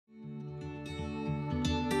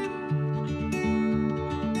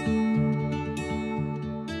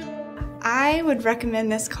I would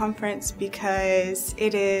recommend this conference because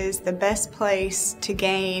it is the best place to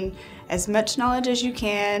gain as much knowledge as you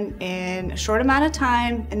can in a short amount of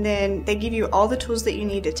time, and then they give you all the tools that you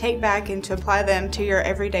need to take back and to apply them to your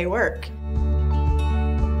everyday work.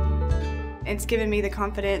 It's given me the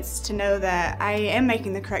confidence to know that I am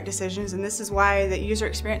making the correct decisions, and this is why the user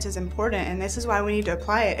experience is important, and this is why we need to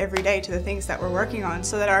apply it every day to the things that we're working on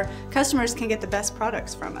so that our customers can get the best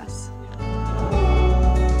products from us.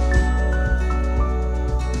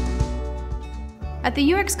 At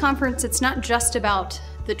the UX conference, it's not just about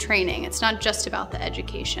the training, it's not just about the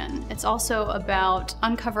education. It's also about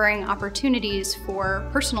uncovering opportunities for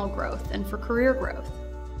personal growth and for career growth.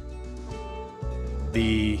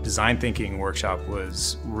 The design thinking workshop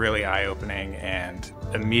was really eye-opening, and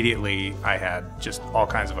immediately I had just all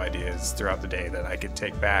kinds of ideas throughout the day that I could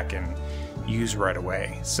take back and use right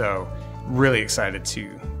away. So really excited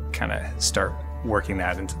to kind of start working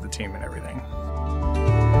that into the team and everything.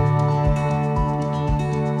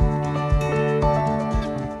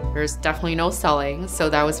 There's definitely no selling, so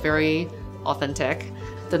that was very authentic.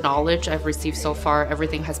 The knowledge I've received so far,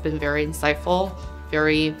 everything has been very insightful,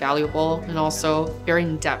 very valuable, and also very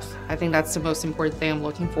in-depth. I think that's the most important thing I'm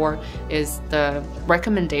looking for, is the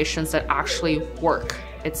recommendations that actually work.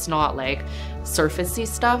 It's not like surfacey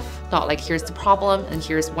stuff, not like here's the problem and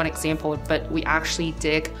here's one example, but we actually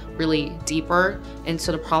dig really deeper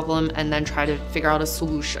into the problem and then try to figure out a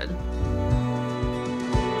solution.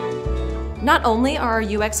 Not only are our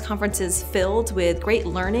UX conferences filled with great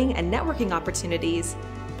learning and networking opportunities,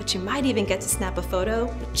 but you might even get to snap a photo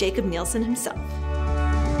with Jacob Nielsen himself.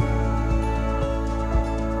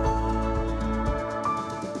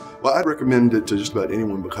 Well, I'd recommend it to just about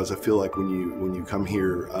anyone, because I feel like when you come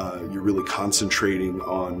here, you're really concentrating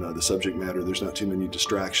on the subject matter. There's not too many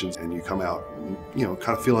distractions, and you come out,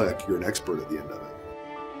 kind of feel like you're an expert at the end of it.